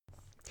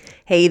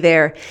Hey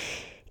there.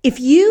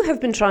 If you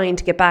have been trying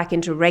to get back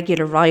into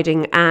regular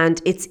riding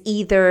and it's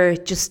either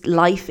just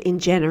life in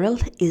general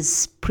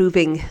is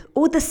proving,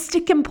 the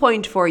sticking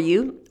point for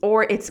you,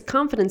 or it's a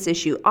confidence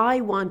issue,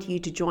 I want you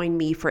to join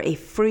me for a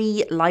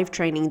free live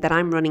training that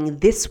I'm running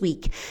this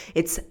week.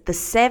 It's the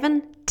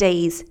 7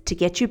 days to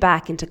get you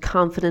back into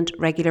confident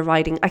regular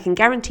riding. I can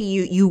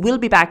guarantee you will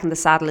be back in the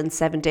saddle in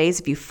 7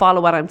 days if you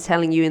follow what I'm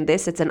telling you in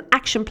this. It's an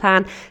action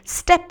plan,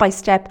 step by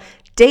step,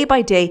 day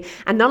by day.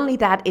 And not only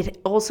that, it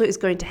also is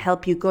going to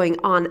help you going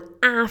on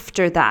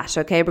after that.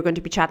 Okay, we're going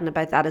to be chatting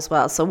about that as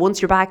well. So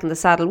once you're back in the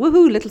saddle,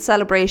 woohoo, little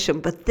celebration.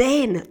 But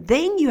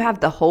then you have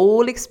the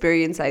whole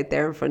experience out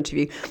there in front of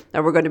you.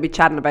 And we're going to be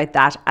chatting about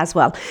that as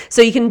well.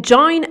 So you can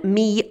join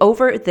me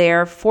over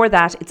there for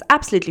that. It's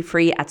absolutely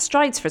free at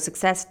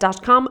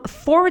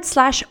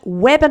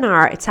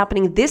stridesforsuccess.com/webinar. It's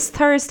happening this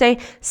Thursday,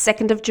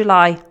 2nd of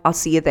July. I'll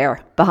see you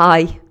there.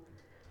 Bye.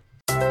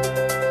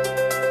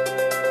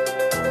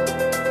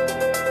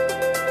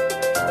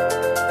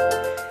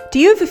 Do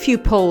you have a few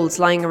poles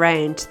lying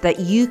around that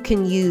you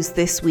can use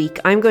this week?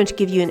 I'm going to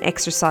give you an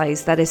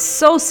exercise that is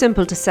so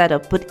simple to set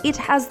up, but it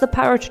has the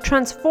power to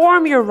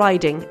transform your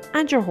riding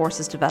and your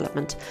horse's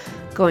development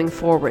going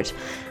forward.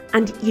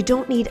 And you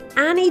don't need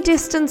any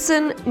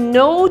distancing,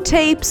 no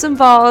tapes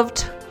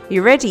involved.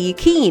 You ready? You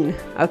keen?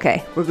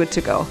 Okay, we're good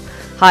to go.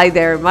 Hi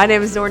there, my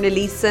name is Norna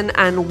Leeson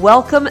and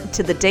welcome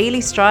to the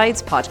Daily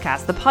Strides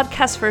podcast, the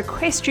podcast for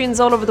equestrians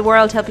all over the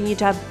world, helping you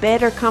to have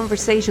better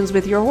conversations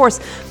with your horse.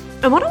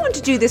 And what I want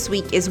to do this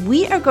week is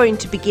we are going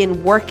to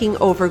begin working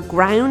over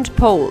ground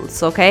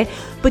poles, okay?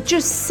 But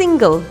just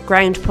single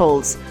ground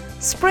poles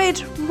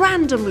spread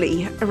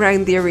randomly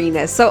around the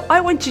arena. So I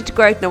want you to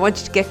go out and I want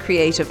you to get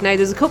creative. Now,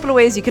 there's a couple of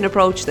ways you can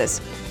approach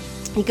this.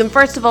 You can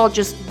first of all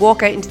just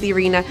walk out into the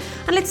arena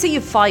and let's say you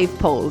have 5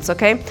 poles,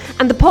 okay?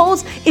 And the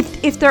poles,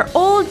 if they're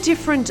all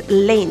different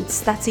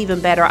lengths, that's even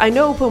better. I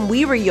know when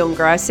we were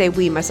younger, I say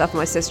we, myself and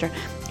my sister,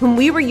 when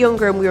we were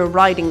younger and we were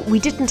riding, we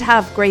didn't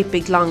have great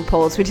big long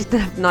poles. We didn't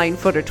have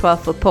 9-foot or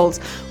 12-foot poles.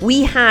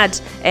 We had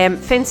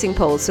fencing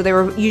poles, so they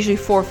were usually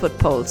 4-foot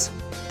poles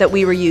that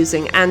we were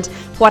using. And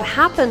what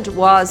happened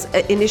was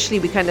initially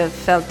we kind of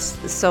felt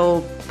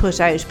so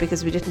put out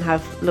because we didn't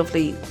have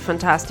lovely,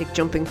 fantastic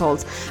jumping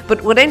poles.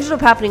 But what ended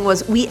up happening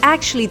was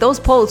those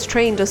poles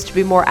trained us to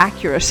be more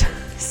accurate.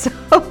 So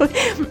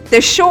the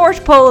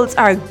short poles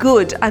are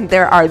good and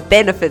there are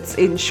benefits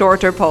in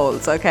shorter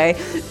poles, okay?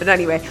 But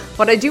anyway,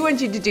 what I do want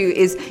you to do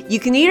is you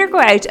can either go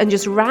out and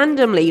just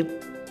randomly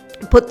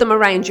put them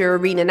around your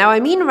arena. Now,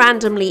 I mean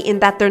randomly in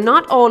that they're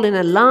not all in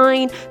a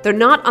line, they're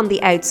not on the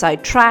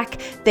outside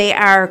track, they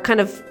are kind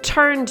of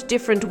turned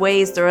different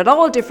ways, they're at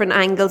all different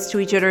angles to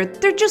each other,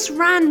 they're just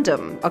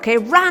random, okay?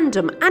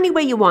 Random, any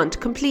way you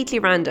want, completely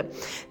random.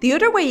 The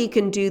other way you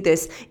can do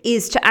this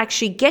is to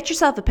actually get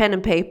yourself a pen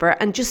and paper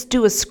and just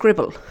do a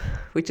scribble,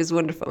 which is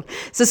wonderful.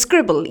 So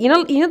scribble, you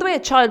know the way a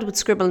child would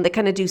scribble and they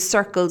kind of do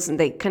circles and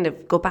they kind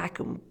of go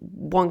back and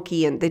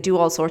wonky and they do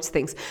all sorts of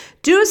things.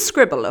 Do a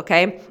scribble,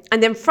 okay?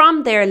 And then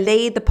from there,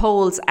 lay the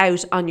poles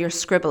out on your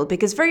scribble,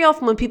 because very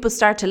often when people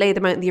start to lay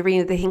them out in the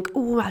arena, they think,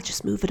 I'll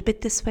just move it a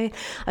bit this way.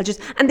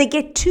 And they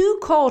get too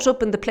caught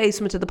up in the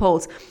placement of the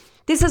poles.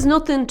 This has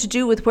nothing to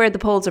do with where the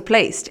poles are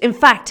placed. In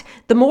fact,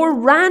 the more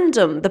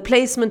random the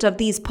placement of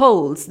these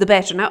poles, the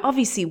better. Now,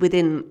 obviously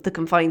within the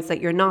confines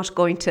that you're not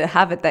going to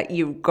have it that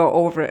you go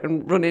over it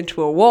and run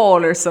into a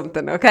wall or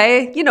something,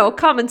 okay?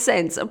 Common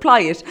sense, apply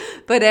it.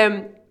 But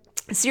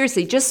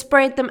seriously, just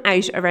spread them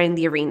out around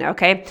the arena,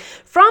 okay?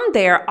 From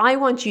there, I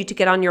want you to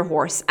get on your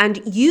horse, and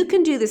you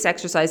can do this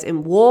exercise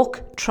in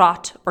walk,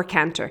 trot, or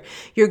canter.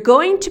 You're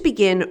going to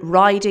begin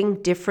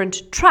riding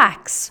different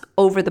tracks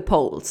over the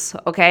poles,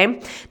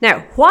 okay? Now,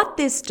 what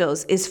this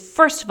does is,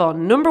 first of all,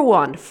 number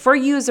one, for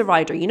you as a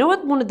rider, you know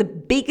what one of the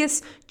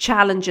biggest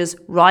challenges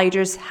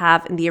riders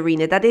have in the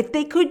arena? That if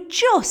they could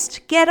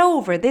just get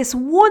over this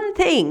one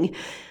thing,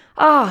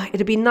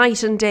 it'd be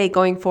night and day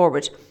going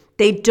forward.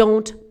 They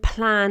don't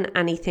plan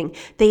anything.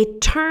 They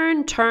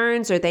turn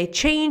turns or they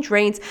change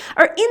reins,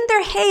 or in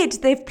their head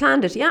they've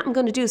planned it. Yeah, I'm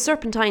going to do a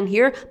serpentine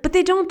here, but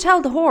they don't tell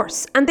the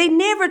horse, and they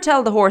never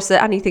tell the horse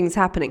that anything's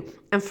happening.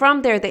 And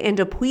from there they end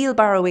up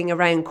wheelbarrowing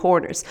around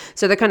corners.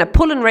 So they're kind of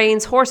pulling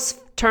reins,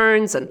 horse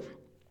turns, and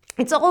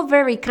it's all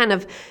very kind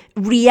of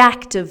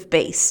reactive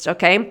based,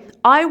 okay?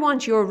 I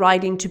want your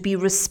riding to be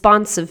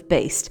responsive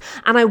based,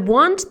 and I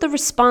want the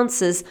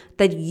responses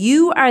that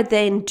you are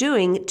then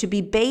doing to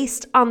be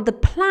based on the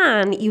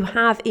plan you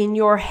have in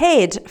your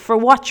head for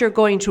what you're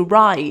going to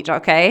ride,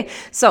 okay?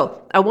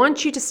 So I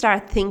want you to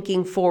start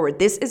thinking forward.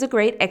 This is a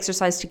great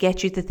exercise to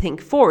get you to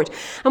think forward.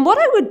 And what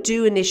I would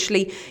do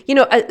initially,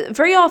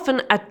 very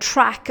often a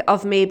track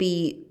of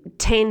maybe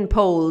 10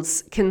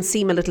 poles can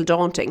seem a little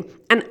daunting.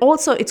 And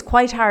also it's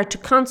quite hard to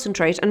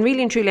concentrate. And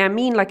really and truly, I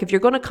mean, like, if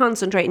you're going to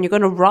concentrate and you're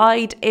going to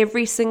ride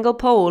every single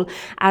pole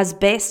as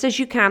best as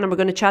you can, and we're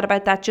going to chat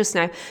about that just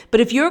now.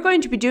 But if you're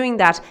going to be doing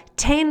that,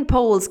 10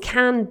 poles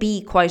can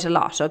be quite a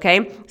lot,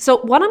 okay? So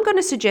what I'm going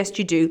to suggest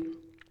you do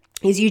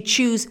is you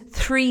choose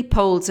 3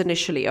 poles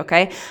initially,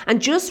 okay?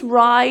 And just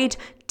ride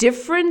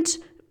different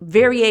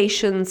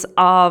variations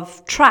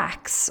of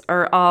tracks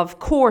or of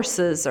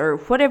courses or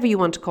whatever you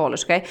want to call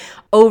it, okay,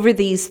 over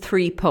these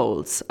 3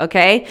 poles,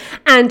 okay?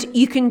 And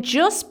you can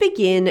just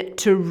begin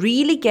to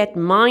really get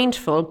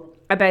mindful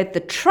about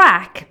the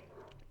track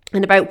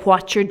and about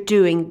what you're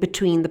doing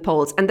between the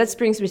poles. And that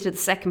brings me to the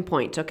second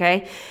point,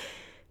 okay?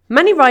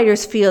 Many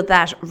riders feel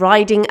that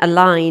riding a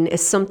line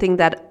is something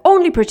that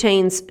only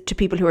pertains to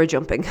people who are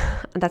jumping.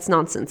 And that's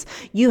nonsense.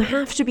 You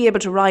have to be able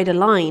to ride a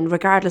line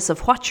regardless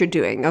of what you're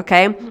doing,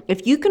 okay?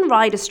 If you can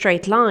ride a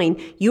straight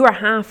line, you are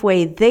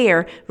halfway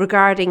there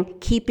regarding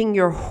keeping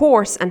your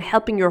horse and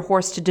helping your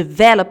horse to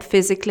develop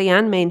physically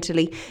and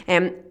mentally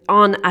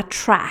on a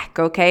track,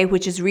 okay,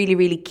 which is really,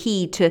 really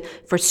key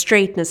for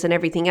straightness and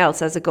everything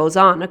else as it goes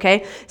on,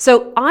 okay?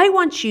 So I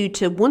want you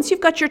to, once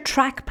you've got your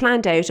track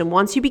planned out and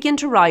once you begin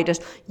to ride it,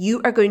 you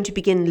are going to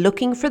begin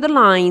looking for the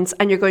lines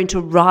and you're going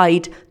to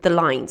ride the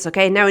lines,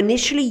 okay? Now,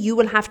 initially, you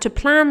will have to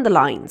plan the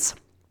lines.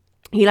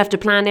 You'll have to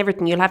plan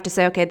everything. You'll have to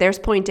say, okay, there's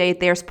point A,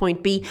 there's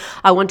point B.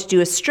 I want to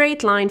do a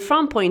straight line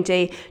from point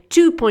A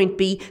to point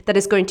B that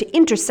is going to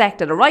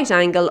intersect at a right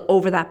angle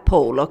over that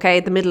pole,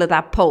 okay, the middle of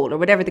that pole or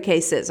whatever the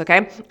case is,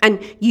 okay?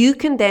 And you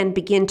can then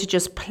begin to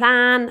just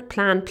plan.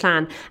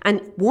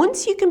 And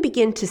once you can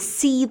begin to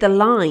see the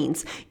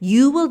lines,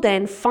 you will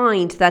then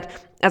find that,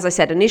 as I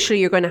said, initially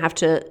you're going to have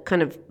to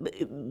kind of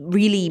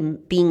really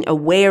being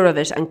aware of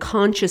it and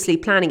consciously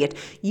planning it.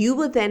 You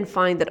will then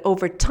find that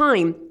over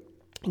time,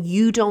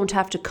 you don't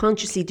have to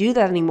consciously do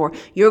that anymore.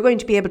 You're going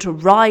to be able to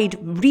ride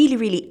really,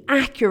 really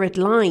accurate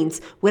lines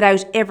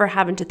without ever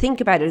having to think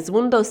about it. It's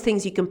one of those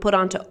things you can put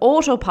onto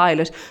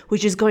autopilot,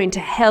 which is going to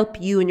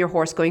help you and your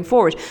horse going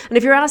forward. And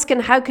if you're asking,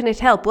 how can it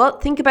help? Well,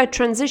 think about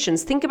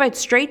transitions. Think about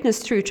straightness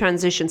through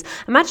transitions.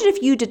 Imagine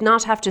if you did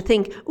not have to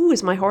think, oh,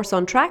 is my horse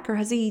on track or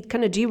has he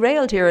kind of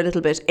derailed here a little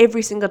bit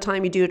every single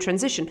time you do a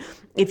transition?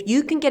 If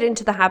you can get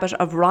into the habit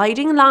of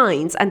riding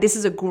lines, and this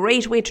is a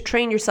great way to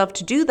train yourself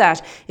to do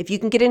that, if you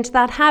can get into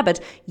that habit,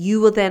 you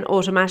will then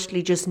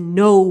automatically just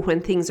know when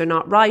things are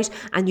not right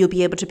and you'll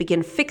be able to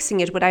begin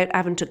fixing it without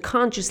having to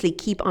consciously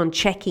keep on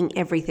checking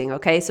everything,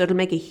 okay? So it'll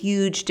make a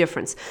huge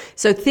difference.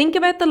 So think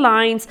about the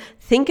lines,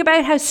 think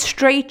about how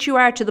straight you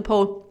are to the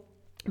pole.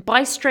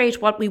 By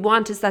straight, what we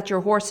want is that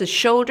your horse's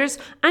shoulders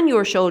and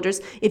your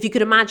shoulders, if you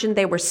could imagine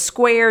they were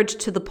squared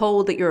to the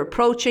pole that you're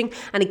approaching.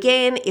 And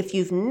again, if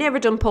you've never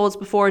done poles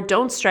before,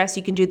 don't stress,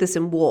 you can do this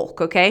in walk,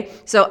 okay?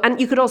 So,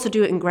 and you could also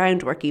do it in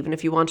groundwork even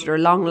if you wanted, or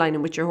long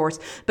lining with your horse,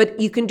 but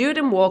you can do it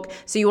in walk.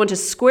 So you want to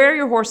square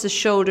your horse's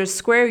shoulders,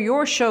 square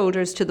your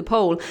shoulders to the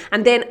pole.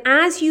 And then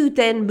as you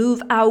then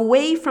move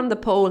away from the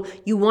pole,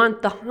 you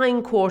want the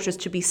hindquarters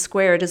to be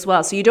squared as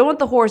well. So you don't want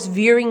the horse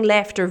veering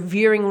left or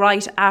veering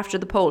right after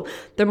the pole.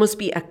 There must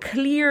be a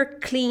clear,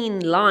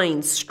 clean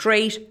line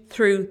straight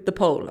through the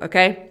pole,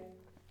 okay?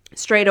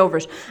 Straight over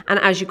it, and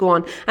as you go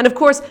on. And of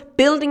course,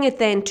 building it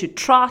then to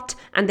trot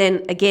and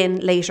then again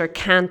later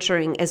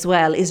cantering as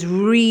well is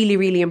really,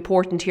 really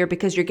important here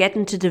because you're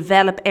getting to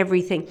develop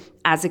everything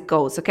as it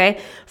goes, okay?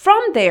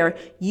 From there,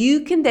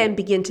 you can then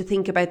begin to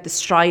think about the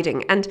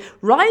striding, and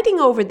riding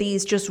over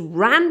these just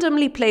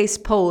randomly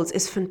placed poles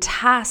is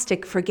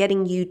fantastic for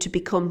getting you to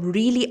become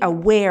really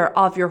aware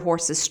of your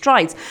horse's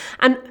strides.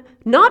 And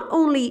not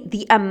only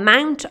the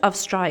amount of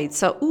strides,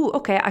 so,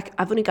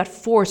 I've only got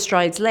 4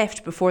 strides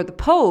left before the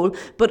pole,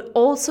 but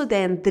also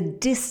then the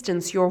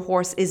distance your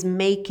horse is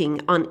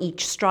making on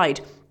each stride,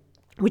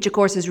 which of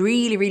course is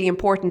really, really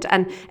important.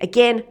 And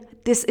again,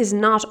 this is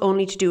not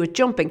only to do with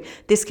jumping.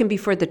 This can be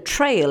for the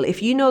trail.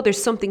 If you know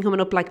there's something coming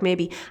up, like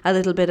maybe a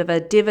little bit of a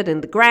divot in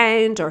the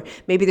ground, or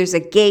maybe there's a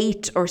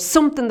gate or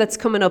something that's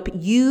coming up,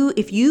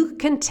 if you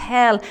can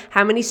tell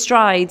how many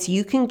strides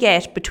you can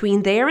get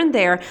between there and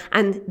there,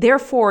 and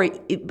therefore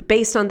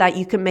based on that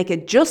you can make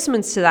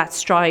adjustments to that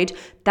stride,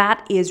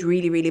 that is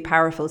really, really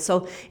powerful.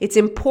 So it's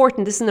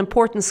important. This is an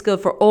important skill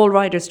for all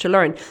riders to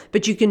learn,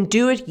 but you can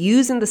do it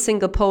using the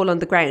single pole on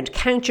the ground.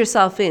 Count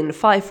yourself in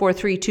 5, 4,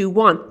 3, 2,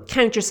 1.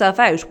 Count yourself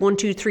out 1,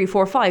 2, 3,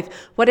 4, 5,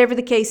 whatever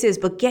the case is,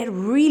 but get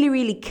really,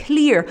 really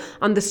clear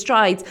on the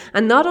strides,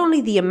 and not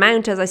only the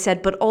amount, as I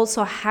said, but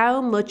also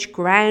how much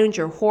ground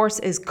your horse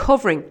is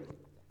covering.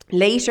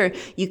 Later,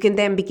 you can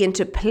then begin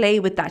to play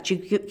with that.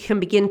 You can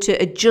begin to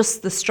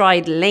adjust the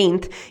stride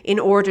length in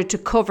order to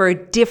cover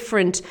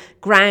different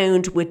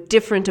ground with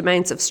different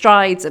amounts of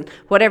strides and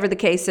whatever the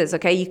case is,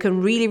 okay? You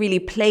can really, really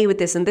play with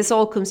this, and this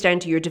all comes down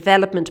to your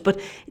development, but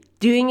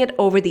doing it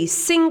over these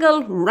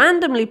single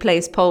randomly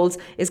placed poles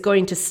is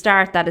going to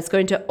start that. It's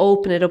going to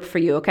open it up for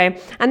you,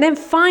 okay? And then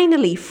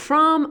finally,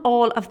 from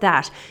all of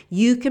that,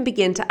 you can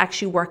begin to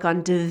actually work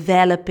on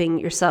developing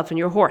yourself and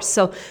your horse.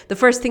 So the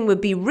first thing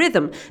would be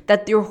rhythm,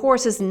 that your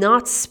horse is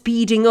not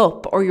speeding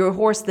up, or your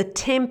horse, the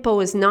tempo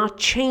is not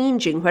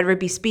changing, whether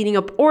it be speeding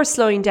up or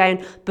slowing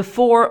down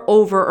before,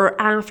 over, or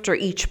after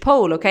each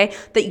pole, okay?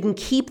 That you can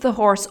keep the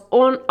horse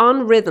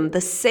on rhythm, the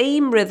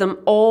same rhythm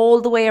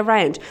all the way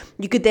around.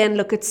 You could then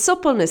look at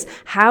suppleness.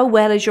 How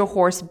well is your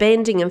horse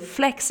bending and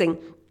flexing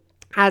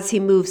as he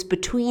moves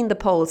between the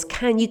poles?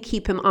 Can you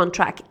keep him on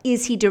track?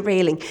 Is he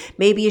derailing?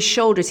 Maybe his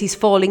shoulders, he's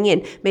falling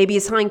in. Maybe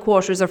his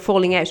hindquarters are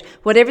falling out.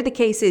 Whatever the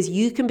case is,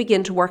 you can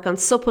begin to work on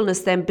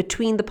suppleness then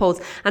between the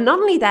poles. And not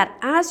only that,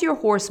 as your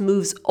horse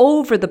moves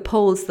over the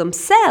poles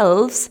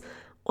themselves,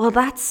 well,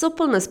 that's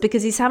suppleness,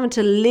 because he's having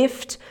to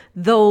lift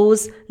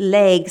those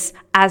legs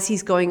as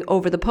he's going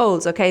over the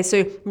poles. Okay,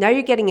 so now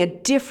you're getting a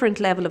different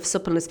level of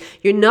suppleness.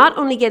 You're not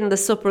only getting the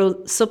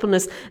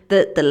suppleness,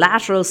 the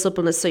lateral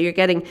suppleness, so you're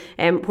getting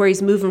where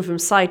he's moving from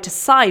side to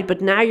side, but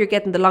now you're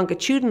getting the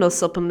longitudinal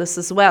suppleness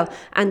as well.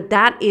 And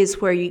that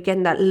is where you're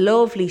getting that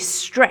lovely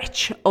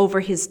stretch over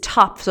his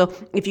top. So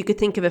if you could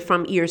think of it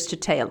from ears to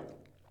tail,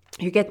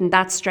 you're getting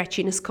that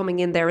stretchiness coming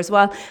in there as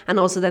well, and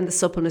also then the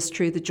suppleness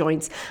through the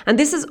joints. And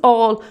this is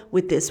all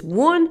with this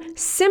one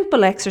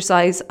simple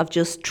exercise of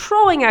just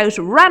throwing out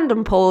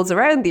random poles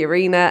around the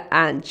arena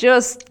and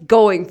just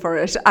going for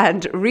it,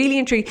 and really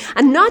intriguing.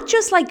 And not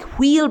just like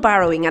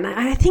wheelbarrowing, and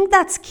I think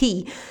that's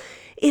key.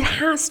 It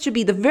has to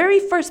be, the very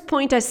first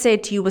point I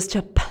said to you was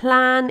to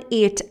plan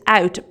it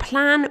out.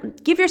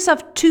 Give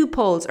yourself 2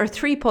 poles or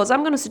 3 poles.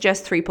 I'm going to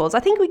suggest 3 poles.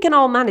 I think we can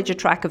all manage a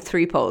track of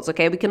 3 poles,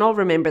 okay? We can all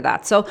remember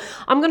that. So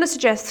I'm going to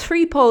suggest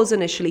 3 poles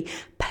initially.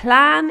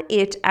 Plan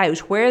it out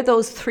where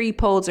those 3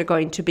 poles are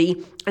going to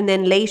be. And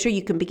then later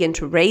you can begin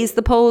to raise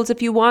the poles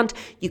if you want.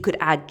 You could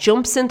add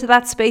jumps into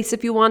that space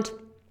if you want.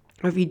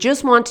 Or if you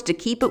just wanted to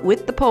keep it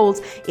with the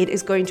poles, it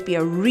is going to be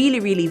a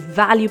really, really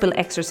valuable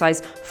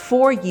exercise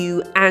for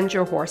you and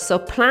your horse. So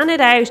plan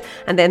it out,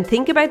 and then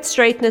think about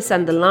straightness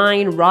and the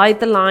line, ride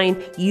the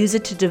line, use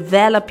it to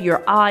develop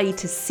your eye,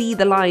 to see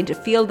the line, to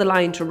feel the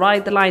line, to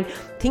ride the line.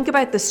 Think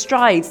about the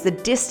strides, the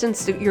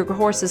distance that your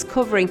horse is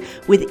covering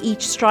with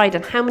each stride,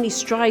 and how many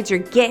strides you're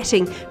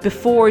getting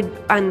before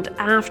and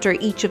after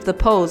each of the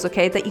poles,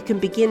 okay? That you can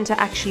begin to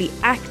actually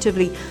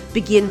actively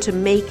begin to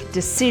make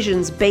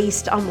decisions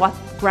based on what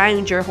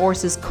ground your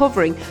horse is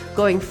covering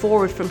going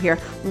forward from here.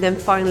 And then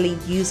finally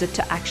use it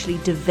to actually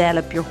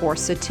develop your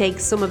horse. So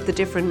take some of the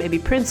different maybe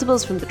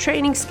principles from the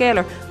training scale,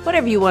 or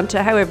whatever you want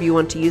to, however you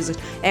want to use it.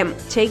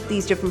 Take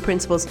these different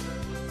principles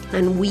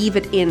and weave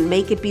it in,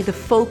 make it be the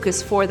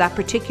focus for that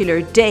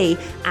particular day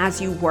as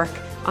you work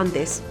on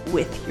this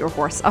with your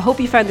horse. I hope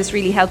you found this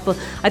really helpful.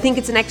 I think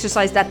it's an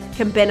exercise that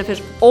can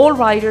benefit all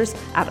riders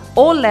at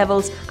all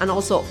levels, and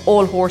also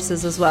all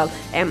horses as well.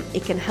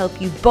 It can help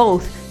you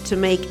both to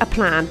make a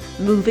plan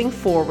moving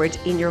forward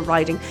in your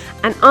riding.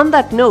 And on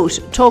that note,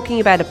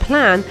 talking about a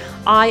plan,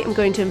 I am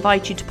going to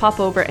invite you to pop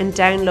over and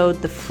download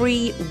the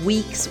free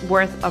week's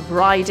worth of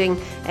riding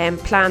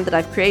plan that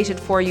I've created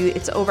for you.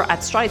 It's over at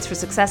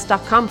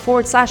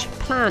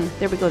stridesforsuccess.com/plan.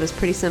 There we go. That's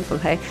pretty simple,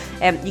 hey?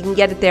 You can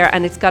get it there,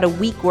 and it's got a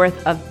week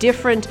worth of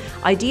different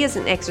ideas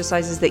and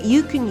exercises that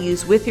you can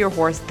use with your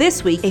horse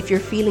this week if you're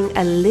feeling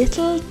a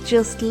little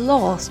just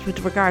lost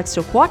with regards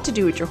to what to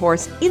do with your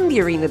horse in the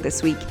arena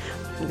this week.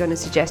 I'm going to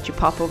suggest you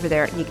pop over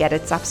there and you get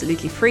it. It's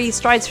absolutely free.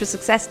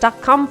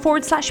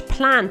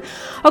 stridesforsuccess.com/plan.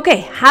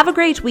 Okay, have a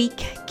great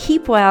week.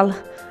 Keep well,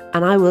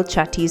 and I will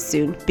chat to you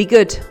soon. Be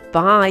good.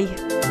 Bye.